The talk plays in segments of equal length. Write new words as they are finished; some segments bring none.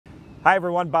Hi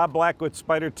everyone, Bob Black with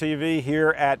Spider TV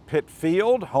here at Pitt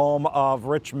Field, home of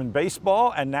Richmond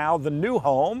baseball, and now the new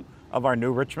home of our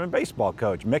new Richmond baseball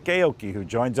coach, Mik Aoki, who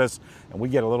joins us, and we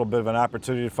get a little bit of an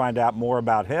opportunity to find out more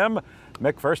about him.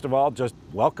 Mik, first of all, just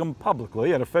welcome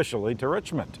publicly and officially to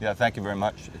Richmond. Yeah, thank you very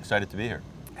much. Excited to be here.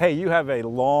 Hey, you have a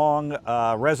long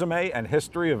resume and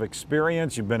history of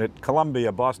experience. You've been at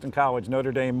Columbia, Boston College,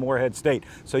 Notre Dame, Morehead State,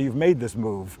 so you've made this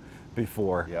move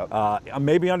before, yep.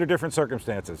 Maybe under different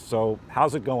circumstances. So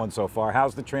how's it going so far?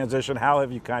 How's the transition? How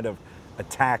have you kind of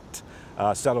attacked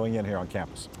settling in here on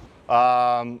campus?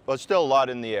 Well, it's still a lot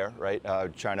in the air, right?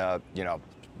 Trying to,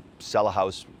 sell a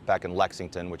house back in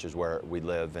Lexington, which is where we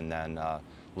live, and then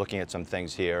looking at some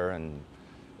things here and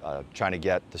trying to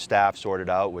get the staff sorted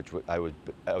out, which I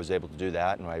was able to do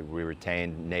that, and we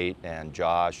retained Nate and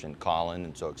Josh and Colin,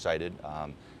 and so excited.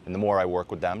 And the more I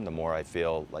work with them, the more I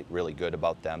feel like really good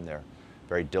about them. They're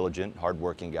very diligent,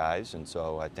 hardworking guys, and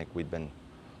so I think we've been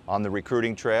on the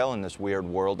recruiting trail in this weird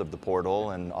world of the portal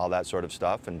and all that sort of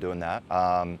stuff, and doing that.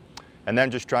 And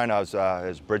then just trying to,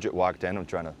 as Bridget walked in, I'm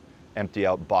trying to empty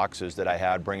out boxes that I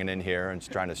had bringing in here and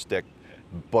trying to stick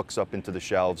books up into the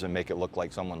shelves and make it look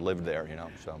like someone lived there,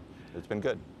 so it's been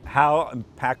good. How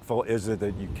impactful is it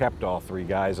that you kept all three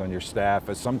guys on your staff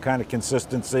as some kind of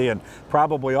consistency and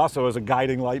probably also as a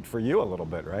guiding light for you a little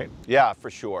bit, right? Yeah, for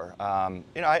sure. I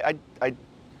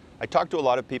talked to a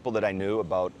lot of people that I knew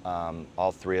about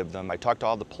all three of them. I talked to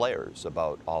all the players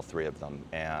about all three of them,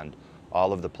 and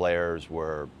all of the players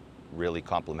were really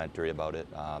complimentary about it.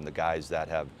 The guys that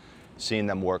have seen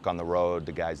them work on the road,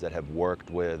 the guys that have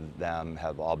worked with them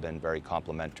have all been very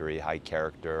complimentary, high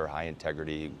character, high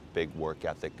integrity, big work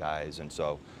ethic guys, and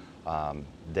so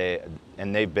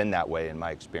they've been that way in my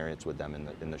experience with them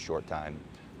in the short time.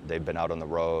 They've been out on the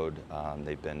road.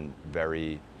 They've been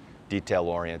very detail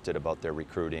oriented about their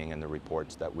recruiting and the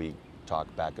reports that we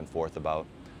talk back and forth about.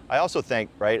 I also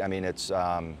think, right, I mean, it's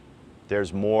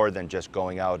there's more than just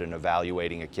going out and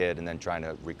evaluating a kid and then trying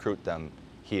to recruit them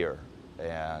here.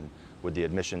 And with the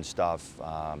admission stuff,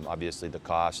 obviously the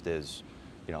cost is,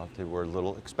 we're a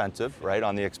little expensive, right,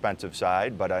 on the expensive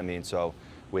side. But I mean, so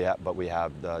we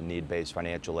have the need-based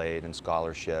financial aid and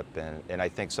scholarship, and I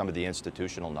think some of the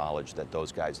institutional knowledge that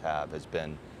those guys have has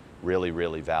been really,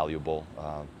 really valuable.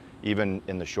 Even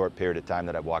in the short period of time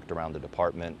that I've walked around the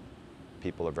department,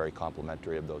 people are very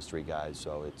complimentary of those three guys.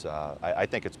 So it's, I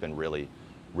think it's been really,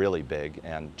 really big.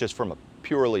 And just from a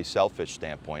purely selfish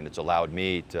standpoint, it's allowed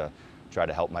me to try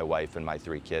to help my wife and my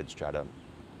three kids try to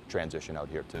transition out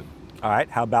here too. All right,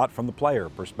 how about from the player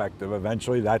perspective?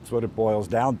 Eventually that's what it boils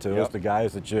down to, Yep. is the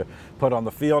guys that you put on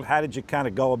the field. How did you kind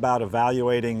of go about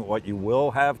evaluating what you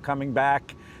will have coming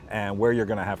back and where you're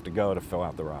going to have to go to fill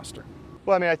out the roster?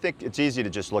 Well, I mean, I think it's easy to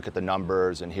just look at the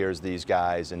numbers and here's these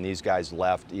guys, and these guys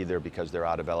left either because they're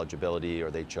out of eligibility or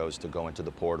they chose to go into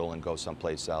the portal and go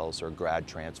someplace else, or grad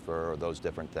transfer, or those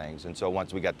different things. And so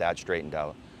once we got that straightened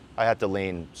out, I had to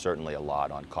lean certainly a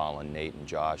lot on Colin, Nate, and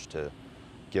Josh to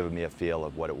give me a feel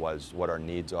of what our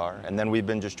needs are. And then we've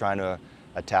been just trying to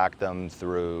attack them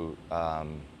through,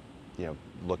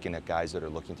 looking at guys that are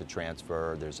looking to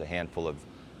transfer. There's a handful of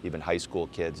even high school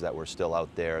kids that were still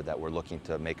out there that were looking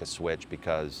to make a switch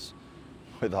because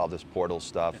with all this portal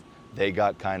stuff, they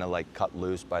got kind of like cut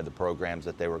loose by the programs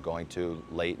that they were going to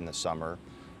late in the summer.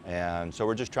 And so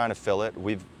we're just trying to fill it.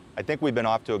 I think we've been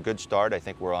off to a good start. I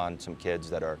think we're on some kids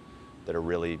that are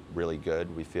really, really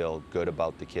good. We feel good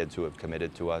about the kids who have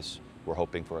committed to us. We're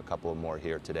hoping for a couple more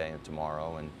here today and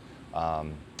tomorrow.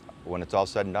 And when it's all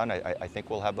said and done, I think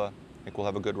we'll have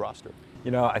a good roster.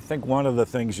 I think one of the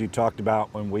things you talked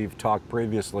about when we've talked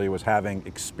previously was having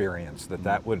experience,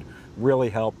 that would really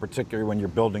help, particularly when you're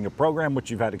building a program, which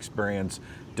you've had experience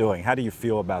doing. How do you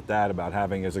feel about that, about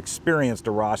having as experienced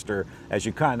a roster as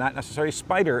you can, not necessarily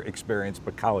Spider experience,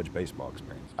 but college baseball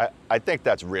experience? I think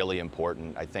that's really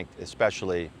important. I think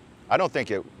especially, I don't think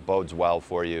it bodes well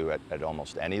for you at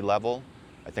almost any level.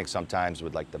 I think sometimes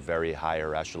with like the very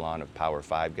higher echelon of Power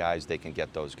 5 guys, they can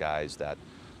get those guys that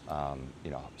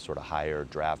sort of higher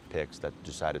draft picks that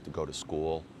decided to go to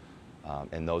school.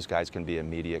 And those guys can be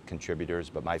immediate contributors,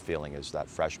 but my feeling is that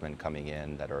freshmen coming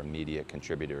in that are immediate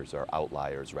contributors are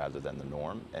outliers rather than the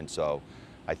norm. And so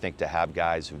I think to have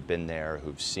guys who've been there,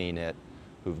 who've seen it,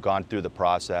 who've gone through the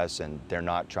process, and they're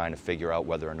not trying to figure out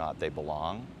whether or not they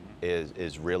belong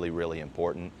is really, really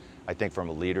important. I think from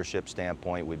a leadership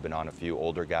standpoint, we've been on a few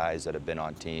older guys that have been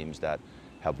on teams that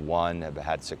have won, have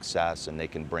had success, and they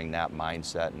can bring that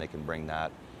mindset and they can bring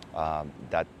that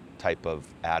that type of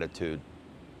attitude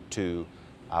to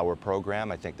our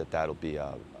program. I think that'll be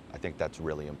I think that's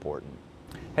really important.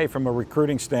 Hey, from a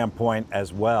recruiting standpoint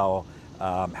as well,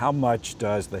 How much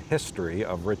does the history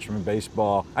of Richmond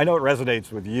baseball, I know it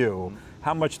resonates with you,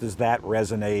 how much does that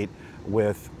resonate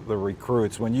with the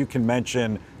recruits? When you can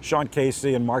mention Sean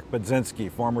Casey and Mark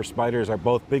Budzinski, former Spiders, are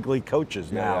both big league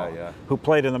coaches now, who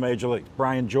played in the major leagues.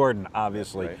 Brian Jordan,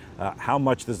 obviously. Right. How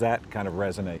much does that kind of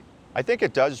resonate? I think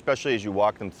it does, especially as you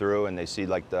walk them through and they see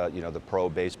like the, the pro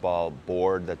baseball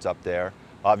board that's up there.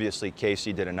 Obviously,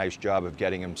 Casey did a nice job of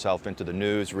getting himself into the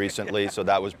news recently, so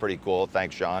that was pretty cool.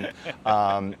 Thanks, Sean.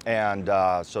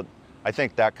 So I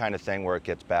think that kind of thing where it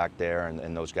gets back there,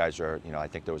 and those guys are, I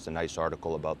think there was a nice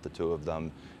article about the two of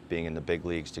them being in the big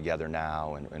leagues together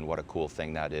now, and what a cool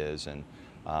thing that is. And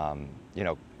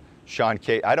Sean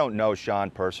Casey, I don't know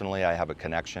Sean personally. I have a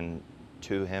connection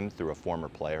to him through a former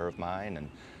player of mine, and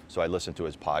so I listen to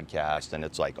his podcast, and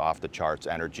it's like off the charts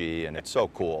energy, and it's so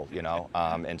cool,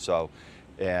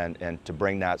 and to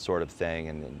bring that sort of thing,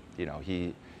 and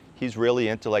he's really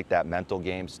into like that mental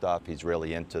game stuff. He's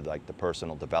really into like the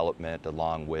personal development,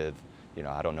 along with,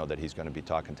 I don't know that he's going to be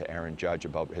talking to Aaron Judge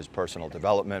about his personal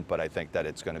development, but I think that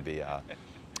it's going to be,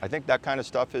 I think that kind of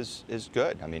stuff is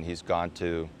good. I mean, he's gone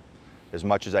to, as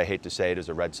much as I hate to say it as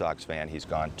a Red Sox fan, he's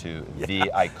gone to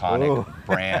the iconic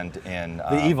brand in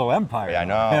the evil empire. Yeah, I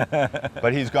know.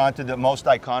 But he's gone to the most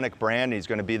iconic brand. He's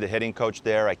going to be the hitting coach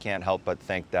there. I can't help but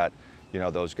think that,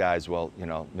 those guys will,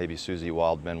 maybe Susie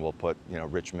Waldman will put,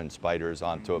 Richmond Spiders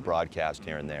onto a broadcast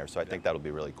here and there. So I think that'll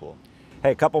be really cool.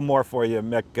 Hey, a couple more for you,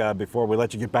 Mick, before we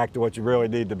let you get back to what you really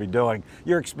need to be doing.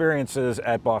 Your experiences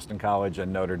at Boston College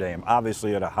and Notre Dame,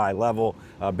 obviously at a high level,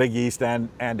 Big East and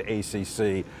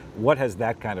ACC. What has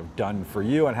that kind of done for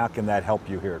you, and how can that help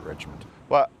you here at Richmond?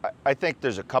 Well, I think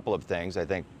there's a couple of things. I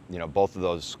think, both of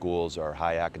those schools are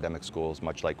high academic schools,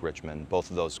 much like Richmond. Both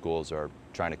of those schools are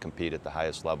trying to compete at the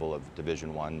highest level of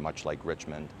Division I, much like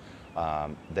Richmond.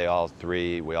 We all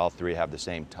three have the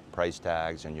same price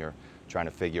tags, and you're trying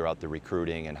to figure out the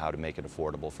recruiting and how to make it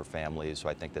affordable for families. So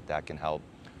I think that can help.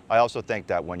 I also think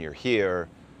that when you're here,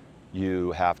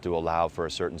 you have to allow for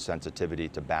a certain sensitivity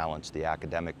to balance the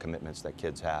academic commitments that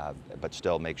kids have, but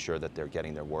still make sure that they're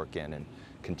getting their work in and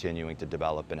continuing to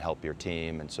develop and help your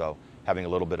team. And so having a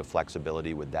little bit of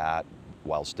flexibility with that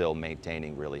while still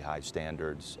maintaining really high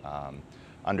standards.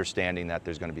 Understanding that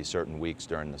there's going to be certain weeks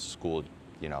during the school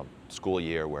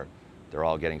year where they're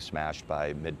all getting smashed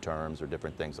by midterms or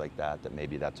different things like that, that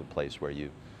maybe that's a place where you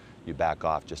back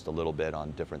off just a little bit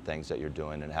on different things that you're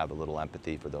doing and have a little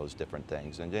empathy for those different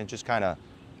things. And then just kind of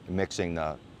mixing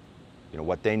the,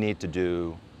 what they need to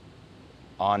do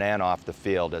on and off the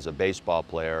field as a baseball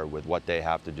player with what they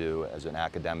have to do as an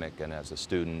academic and as a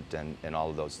student and all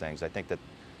of those things. I think that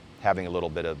having a little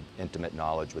bit of intimate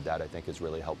knowledge with that, I think, is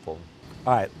really helpful.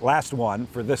 All right, last one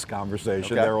for this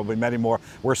conversation. Okay. There will be many more.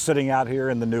 We're sitting out here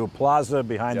in the new plaza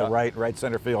behind the right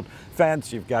center field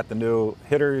fence. You've got the new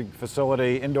hitter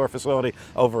facility, indoor facility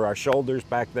over our shoulders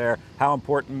back there. How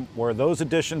important were those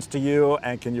additions to you,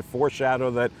 and can you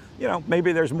foreshadow that,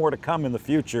 maybe there's more to come in the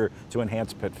future to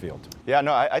enhance Pitt Field? Yeah,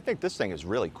 no, I think this thing is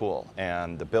really cool.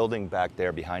 And the building back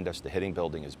there behind us, the hitting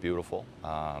building, is beautiful,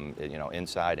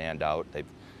 inside and out.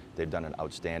 They've done an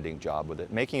outstanding job with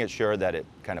it, making it sure that it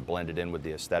kind of blended in with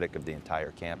the aesthetic of the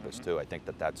entire campus too. I think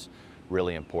that that's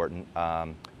really important.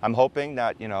 I'm hoping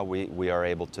that we are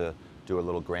able to do a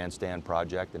little grandstand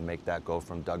project and make that go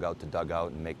from dugout to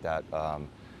dugout and make that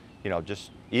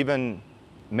just even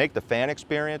make the fan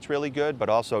experience really good, but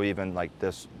also even like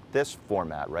this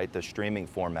format, right? The streaming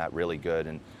format really good,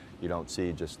 and you don't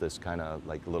see just this kind of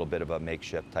like a little bit of a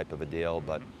makeshift type of a deal.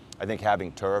 But I think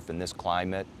having turf in this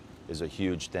climate is a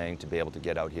huge thing to be able to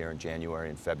get out here in January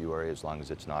and February, as long as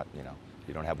it's not,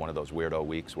 you don't have one of those weirdo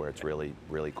weeks where it's really,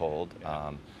 really cold.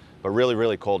 But really,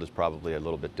 really cold is probably a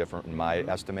little bit different in my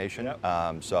estimation.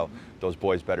 So those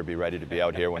boys better be ready to be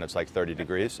out here when it's like 30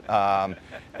 degrees.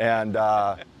 And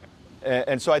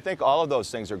so I think all of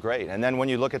those things are great. And then when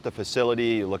you look at the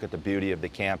facility, you look at the beauty of the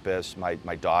campus.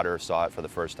 My daughter saw it for the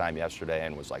first time yesterday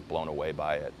and was like blown away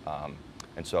by it.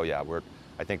 And so yeah,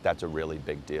 I think that's a really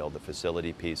big deal. The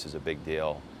facility piece is a big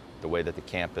deal. The way that the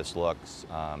campus looks,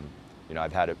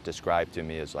 I've had it described to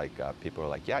me as like, people are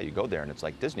like, yeah, you go there and it's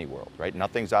like Disney World, right?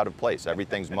 Nothing's out of place.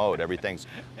 Everything's mowed. Everything's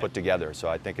put together. So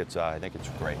I think it's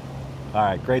great. All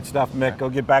right, great stuff, Mick. Go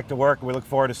get back to work. We look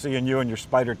forward to seeing you and your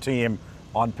Spider team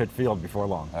on Pitt Field before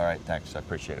long. All right, thanks. I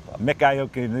appreciate it, Bob. Mik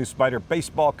Aoki, the new Spider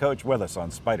baseball coach, with us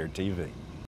on Spider TV.